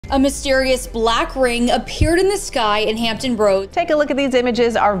A mysterious black ring appeared in the sky in Hampton Roads. Take a look at these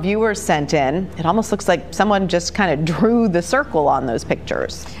images our viewers sent in. It almost looks like someone just kind of drew the circle on those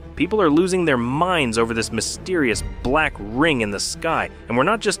pictures. People are losing their minds over this mysterious black ring in the sky. And we're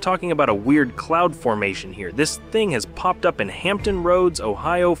not just talking about a weird cloud formation here. This thing has popped up in Hampton Roads,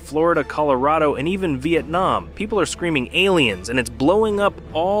 Ohio, Florida, Colorado, and even Vietnam. People are screaming aliens, and it's blowing up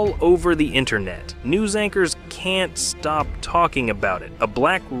all over the internet. News anchors can't stop talking about it. A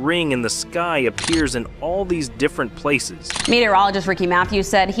black ring in the sky appears in all these different places. Meteorologist Ricky Matthews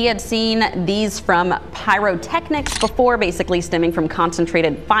said he had seen these from pyrotechnics before, basically stemming from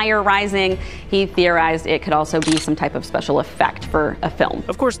concentrated fire rising. He theorized it could also be some type of special effect for a film.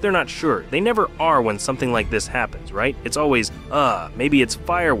 Of course, they're not sure. They never are when something like this happens, right? It's always, maybe it's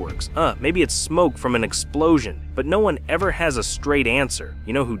fireworks. Maybe it's smoke from an explosion. But no one ever has a straight answer.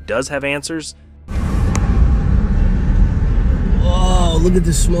 You know who does have answers? Oh, look at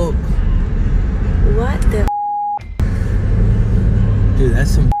the smoke. What the Dude,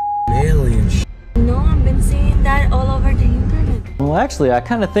 that's some alien shit. No, I've been seeing that all over the internet. Well, actually, I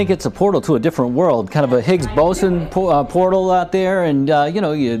kind of think it's a portal to a different world, kind of a Higgs boson portal out there, and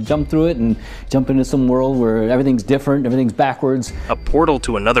you jump through it and jump into some world where everything's different, everything's backwards. A portal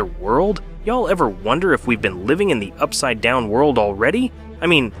to another world? Y'all ever wonder if we've been living in the upside-down world already? I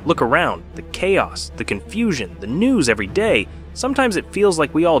mean, look around. The chaos, the confusion, the news every day. Sometimes it feels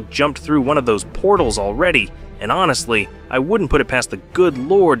like we all jumped through one of those portals already. And honestly, I wouldn't put it past the good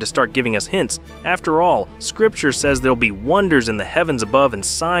Lord to start giving us hints. After all, Scripture says there'll be wonders in the heavens above and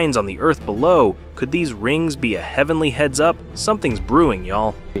signs on the earth below. Could these rings be a heavenly heads up? Something's brewing,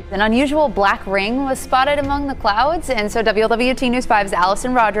 y'all. An unusual black ring was spotted among the clouds, and so WLWT News 5's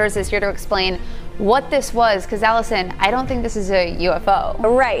Allison Rogers is here to explain what this was, because Allison, I don't think this is a UFO.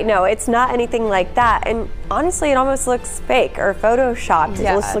 Right, no, it's not anything like that, and honestly it almost looks fake or photoshopped. It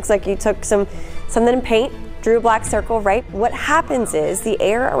just looks like you took something in paint, drew a black circle, right? What happens is the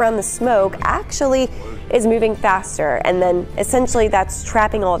air around the smoke actually is moving faster, and then essentially that's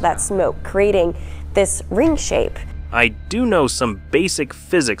trapping all of that smoke, creating this ring shape. I do know some basic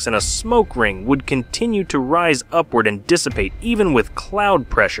physics, and a smoke ring would continue to rise upward and dissipate even with cloud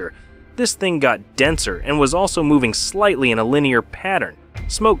pressure. This thing got denser and was also moving slightly in a linear pattern.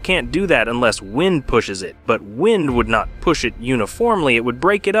 Smoke can't do that unless wind pushes it, but wind would not push it uniformly. It would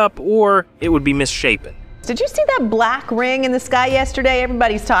break it up, or it would be misshapen. Did you see that black ring in the sky yesterday?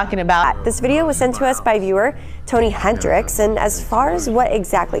 Everybody's talking about. This video was sent to us by viewer Tony Hendricks, and as far as what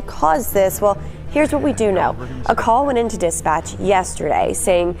exactly caused this, well, here's what we do know. A call went into dispatch yesterday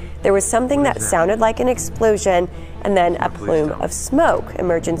saying there was something that sounded like an explosion and then a plume of smoke.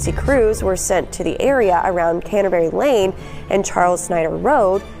 Emergency crews were sent to the area around Canterbury Lane and Charles Snyder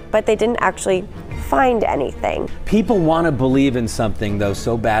Road, but they didn't actually find anything. People want to believe in something though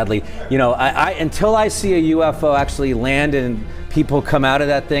so badly. You know, until I see a UFO actually land and people come out of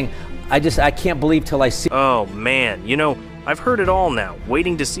that thing, I can't believe till I see. Oh man, you know, I've heard it all now.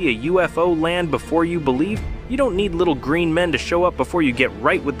 Waiting to see a UFO land before you believe? You don't need little green men to show up before you get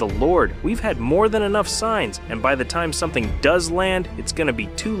right with the Lord. We've had more than enough signs, and by the time something does land, it's gonna be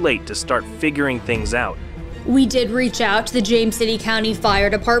too late to start figuring things out. We did reach out to the James City County Fire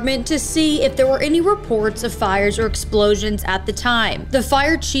Department to see if there were any reports of fires or explosions at the time. The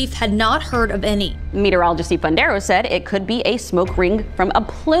fire chief had not heard of any. Meteorologist Steve Fundero said it could be a smoke ring from a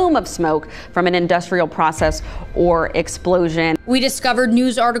plume of smoke from an industrial process or explosion. We discovered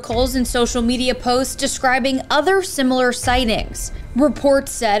news articles and social media posts describing other similar sightings.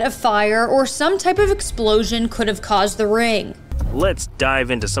 Reports said a fire or some type of explosion could have caused the ring. Let's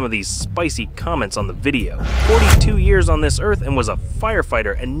dive into some of these spicy comments on the video. 42 years on this earth and was a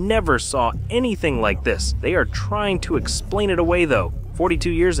firefighter and never saw anything like this. They are trying to explain it away though. 42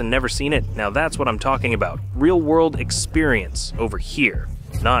 years and never seen it? Now that's what I'm talking about. Real world experience over here.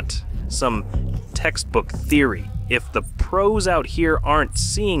 Not some textbook theory. If the pros out here aren't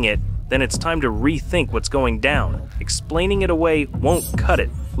seeing it, then it's time to rethink what's going down. Explaining it away won't cut it.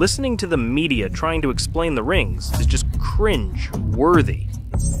 Listening to the media trying to explain the rings is just cringe-worthy.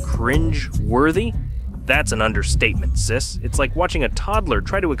 Cringe-worthy? That's an understatement, sis. It's like watching a toddler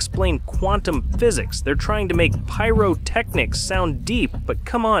try to explain quantum physics. They're trying to make pyrotechnics sound deep, but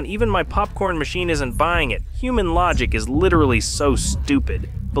come on, even my popcorn machine isn't buying it. Human logic is literally so stupid.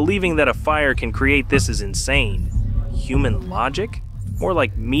 Believing that a fire can create this is insane. Human logic? More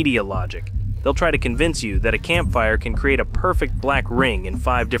like media logic. They'll try to convince you that a campfire can create a perfect black ring in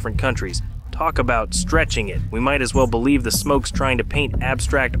 5 different countries. Talk about stretching it. We might as well believe the smoke's trying to paint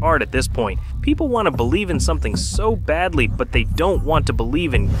abstract art at this point. People want to believe in something so badly, but they don't want to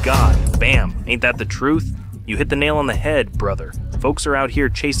believe in God. Bam. Ain't that the truth? You hit the nail on the head, brother. Folks are out here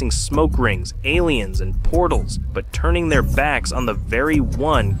chasing smoke rings, aliens, and portals, but turning their backs on the very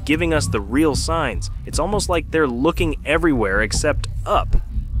one giving us the real signs. It's almost like they're looking everywhere except up.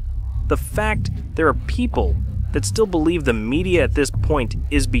 The fact there are people that still believe the media at this point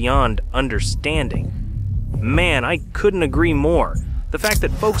is beyond understanding. Man, I couldn't agree more. The fact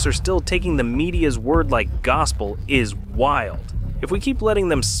that folks are still taking the media's word like gospel is wild. If we keep letting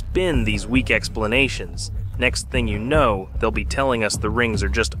them spin these weak explanations, next thing you know, they'll be telling us the rings are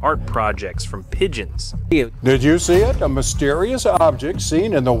just art projects from pigeons. Did you see it? A mysterious object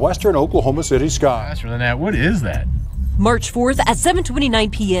seen in the western Oklahoma City sky. Faster than that, what is that? March 4th at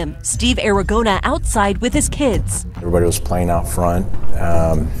 7:29 p.m., Steve Aragona outside with his kids. Everybody was playing out front,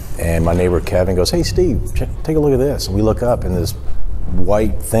 and my neighbor Kevin goes, "Hey Steve, take a look at this." And we look up and this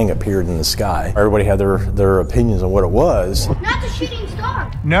white thing appeared in the sky. Everybody had their opinions on what it was. Not a shooting star.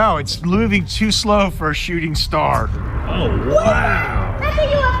 No, it's moving too slow for a shooting star. Oh, wow. That's a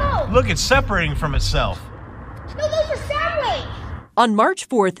UFO. Look, it's separating from itself. No, those are sound waves. On March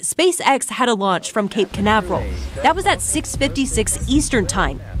 4th, SpaceX had a launch from Cape Canaveral. That was at 6:56 Eastern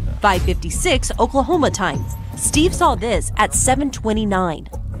Time, 5:56 Oklahoma time. Steve saw this at 7:29.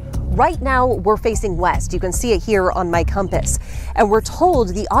 Right now, we're facing west. You can see it here on my compass. And we're told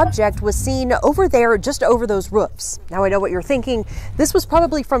the object was seen over there, just over those roofs. Now, I know what you're thinking. This was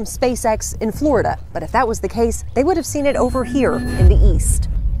probably from SpaceX in Florida. But if that was the case, they would have seen it over here in the east.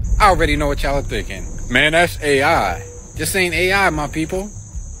 I already know what y'all are thinking. Man, that's AI. This ain't AI, my people.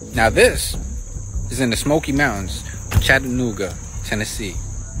 Now, this is in the Smoky Mountains, Chattanooga, Tennessee.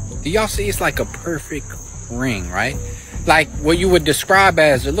 Do y'all see? It's like a perfect ring, right? Like what you would describe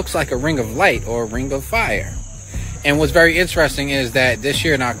as, it looks like a ring of light or a ring of fire. And what's very interesting is that this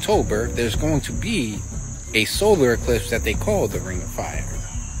year in October, there's going to be a solar eclipse that they call the Ring of Fire.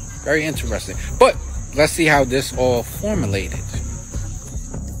 Very interesting. But let's see how this all formulated.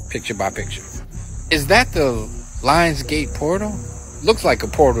 Picture by picture. Is that the Lions Gate portal? Looks like a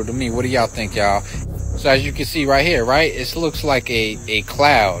portal to me. What do y'all think, y'all? So as you can see right here, right? It looks like a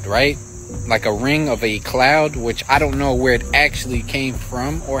cloud, right? Like a ring of a cloud, which I don't know where it actually came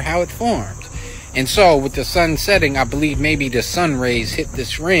from or how it formed. And so with the sun setting, I believe maybe the sun rays hit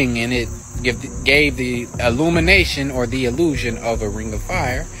this ring and it gave the illumination or the illusion of a ring of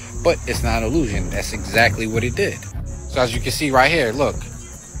fire, but it's not illusion. That's exactly what it did. So as you can see right here, look,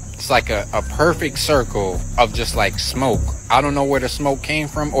 it's like a perfect circle of just like smoke. I don't know where the smoke came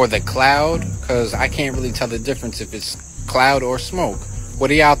from or the cloud, because I can't really tell the difference if it's cloud or smoke. What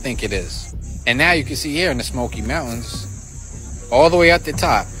do y'all think it is? And now you can see here in the Smoky Mountains, all the way at the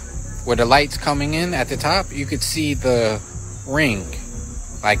top, where the light's coming in at the top, you could see the ring,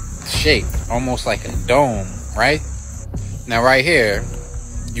 like shape, almost like a dome, right? Now right here,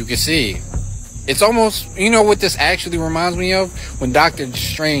 you can see, it's almost, you know what this actually reminds me of? When Doctor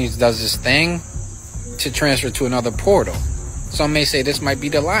Strange does this thing to transfer to another portal. Some may say this might be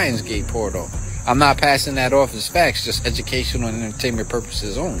the Lions Gate portal. I'm not passing that off as facts, just educational and entertainment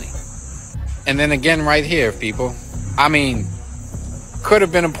purposes only. And then again right here, people. I mean, could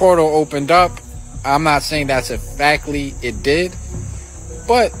have been a portal opened up. I'm not saying that's exactly it did.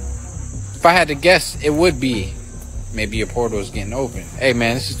 But if I had to guess, it would be maybe a portal is getting open. Hey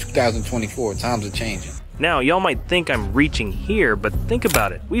man, this is 2024. Times are changing. Now, y'all might think I'm reaching here, but think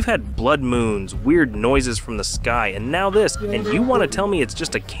about it. We've had blood moons, weird noises from the sky, and now this, and you want to tell me it's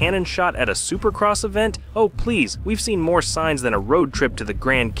just a cannon shot at a Supercross event? Oh, please, we've seen more signs than a road trip to the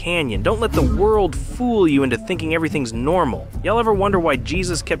Grand Canyon. Don't let the world fool you into thinking everything's normal. Y'all ever wonder why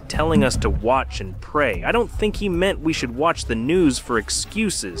Jesus kept telling us to watch and pray? I don't think he meant we should watch the news for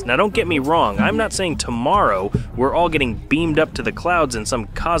excuses. Now, don't get me wrong, I'm not saying tomorrow we're all getting beamed up to the clouds in some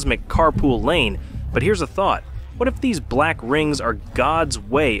cosmic carpool lane. But here's a thought. What if these black rings are God's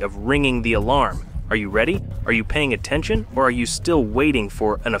way of ringing the alarm? Are you ready? Are you paying attention? Or are you still waiting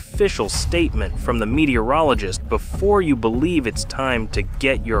for an official statement from the meteorologist before you believe it's time to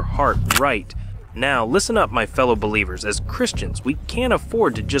get your heart right? Now, listen up, my fellow believers. As Christians, we can't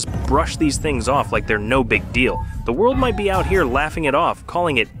afford to just brush these things off like they're no big deal. The world might be out here laughing it off,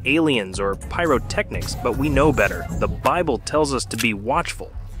 calling it aliens or pyrotechnics, but we know better. The Bible tells us to be watchful.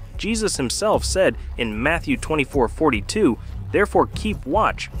 Jesus himself said in Matthew 24:42, "Therefore keep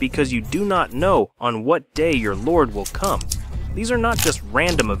watch, because you do not know on what day your Lord will come." These are not just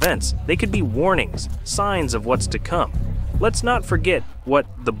random events. They could be warnings, signs of what's to come. Let's not forget what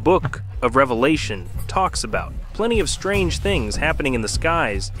the book of Revelation talks about. Plenty of strange things happening in the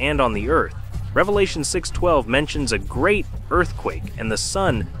skies and on the earth. Revelation 6:12 mentions a great earthquake and the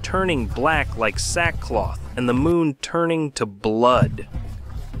sun turning black like sackcloth and the moon turning to blood.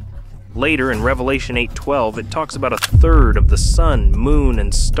 Later in Revelation 8:12, it talks about a third of the sun, moon,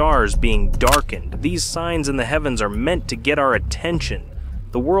 and stars being darkened. These signs in the heavens are meant to get our attention.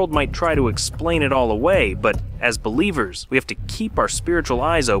 The world might try to explain it all away, but as believers, we have to keep our spiritual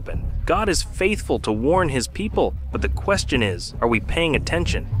eyes open. God is faithful to warn his people, but the question is, are we paying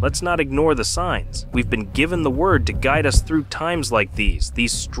attention? Let's not ignore the signs. We've been given the word to guide us through times like these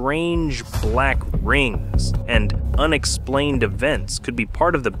strange black rings and unexplained events could be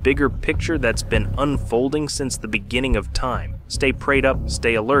part of the bigger picture that's been unfolding since the beginning of time. Stay prayed up,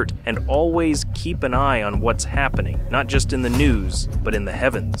 stay alert, and always keep an eye on what's happening, not just in the news, but in the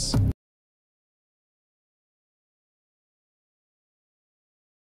heavens.